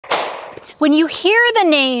When you hear the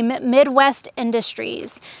name Midwest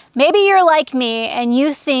Industries, maybe you're like me and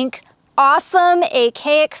you think awesome AK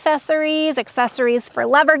accessories, accessories for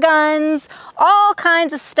lever guns, all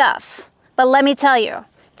kinds of stuff. But let me tell you,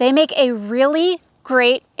 they make a really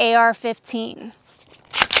great AR-15.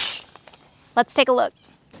 Let's take a look.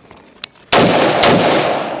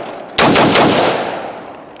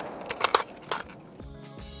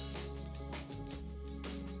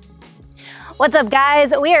 What's up,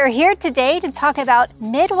 guys? We are here today to talk about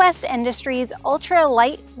Midwest Industries ultra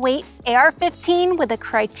lightweight AR-15 with a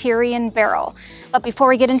Criterion barrel. But before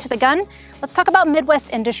we get into the gun, let's talk about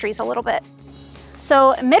Midwest Industries a little bit.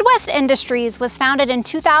 So Midwest Industries was founded in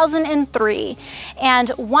 2003, and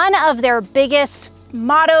one of their biggest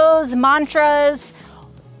mottos, mantras,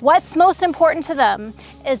 what's most important to them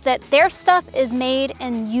is that their stuff is made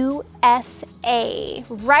in USA,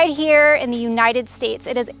 right here in the United States.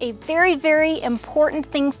 It is a very, very important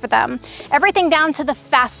thing for them. Everything down to the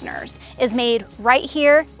fasteners is made right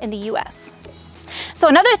here in the US. So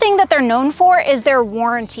another thing that they're known for is their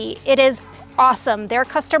warranty. It is awesome. Their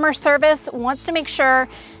customer service wants to make sure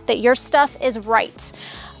that your stuff is right.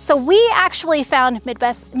 So we actually found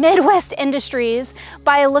Midwest Industries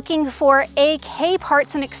by looking for AK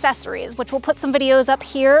parts and accessories, which we'll put some videos up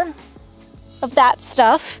here of that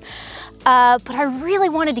stuff. But I really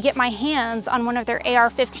wanted to get my hands on one of their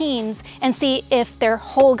AR-15s and see if their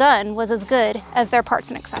whole gun was as good as their parts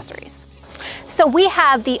and accessories. So we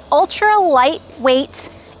have the ultra lightweight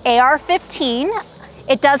AR-15.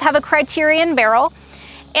 It does have a Criterion barrel.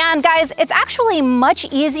 And guys, it's actually much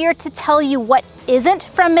easier to tell you what isn't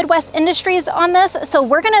from Midwest Industries on this. So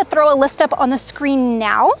we're gonna throw a list up on the screen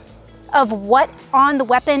now of what on the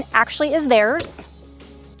weapon actually is theirs.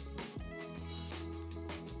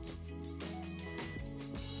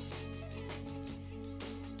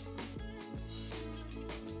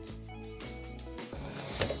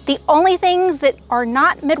 The only things that are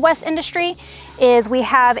not Midwest Industry is we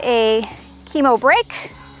have a chemo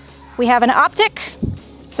brake, we have an optic,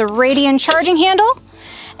 it's a Radian charging handle,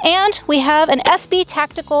 and we have an SB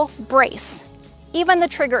tactical brace. Even the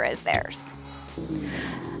trigger is theirs.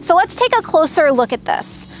 So let's take a closer look at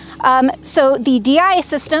this. So the DI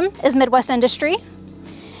system is Midwest Industry.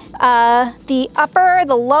 The upper,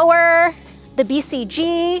 the lower, the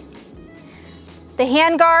BCG, the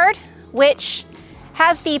handguard, which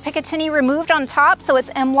has the Picatinny removed on top, so it's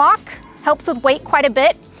M-LOK, helps with weight quite a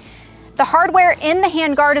bit. The hardware in the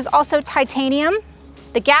handguard is also titanium.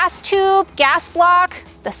 The gas tube, gas block,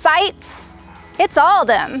 the sights, it's all of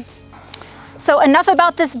them. So enough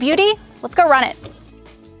about this beauty, let's go run it.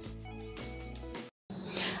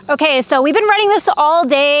 Okay, so we've been running this all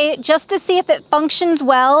day just to see if it functions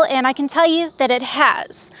well, and I can tell you that it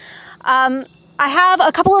has. I have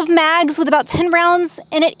a couple of mags with about 10 rounds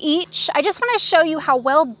in it each. I just want to show you how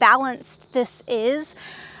well balanced this is.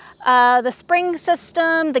 The spring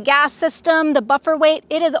system, the gas system, the buffer weight,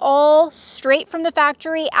 it is all straight from the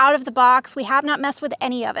factory, out of the box. We have not messed with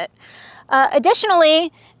any of it.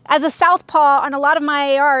 Additionally, as a southpaw on a lot of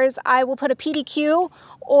my ARs, I will put a PDQ,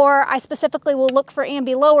 or I specifically will look for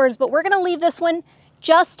ambi lowers, but we're gonna leave this one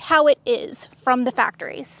just how it is from the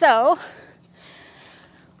factory. So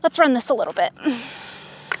let's run this a little bit.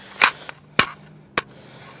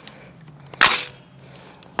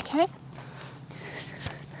 Okay.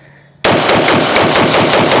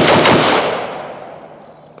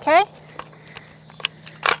 Okay.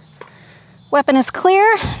 Weapon is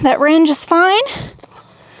clear. That range is fine.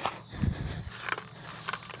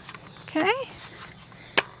 Okay.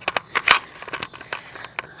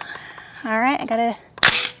 All right, I gotta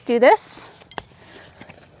do this.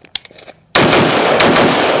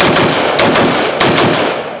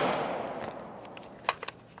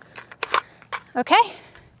 Okay,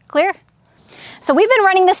 clear. So we've been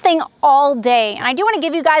running this thing all day, and I do want to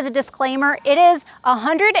give you guys a disclaimer. It is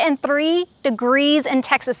 103 degrees in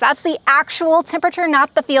Texas. That's the actual temperature,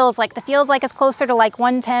 not the feels like. The feels like is closer to like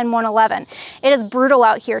 110, 111. It is brutal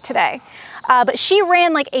out here today. But she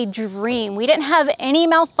ran like a dream. We didn't have any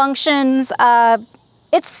malfunctions.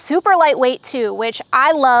 It's super lightweight too, which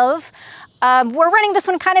I love. We're running this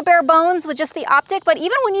one kind of bare bones with just the optic, but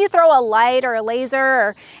even when you throw a light or a laser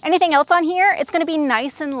or anything else on here, it's gonna be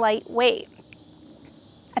nice and lightweight.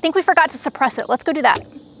 I think we forgot to suppress it. Let's go do that.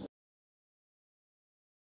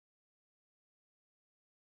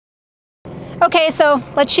 Okay, so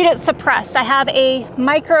let's shoot it suppressed. I have a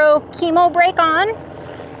micro chemo brake on.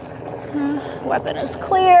 Weapon is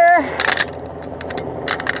clear.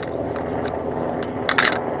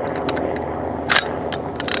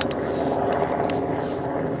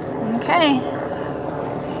 Okay.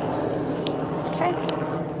 Okay.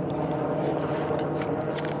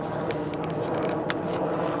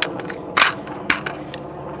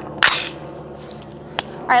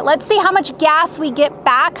 right, let's see how much gas we get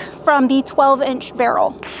back from the 12-inch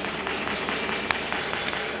barrel.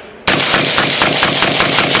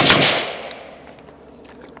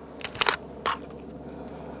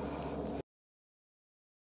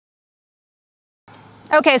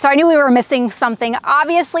 Okay, so I knew we were missing something.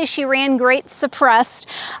 Obviously, she ran great suppressed.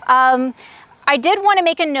 I did want to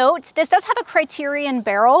make a note. This does have a Criterion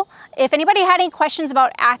barrel. If anybody had any questions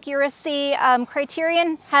about accuracy,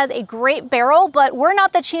 Criterion has a great barrel, but we're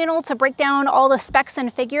not the channel to break down all the specs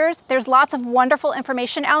and figures. There's lots of wonderful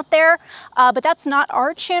information out there, but that's not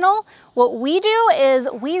our channel. What we do is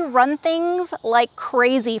we run things like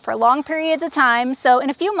crazy for long periods of time. So in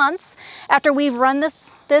a few months, after we've run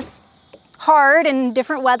this hard in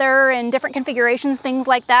different weather and different configurations, things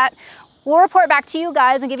like that, we'll report back to you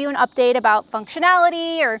guys and give you an update about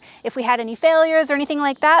functionality or if we had any failures or anything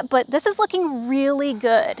like that. But this is looking really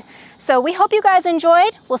good. So we hope you guys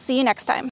enjoyed. We'll see you next time.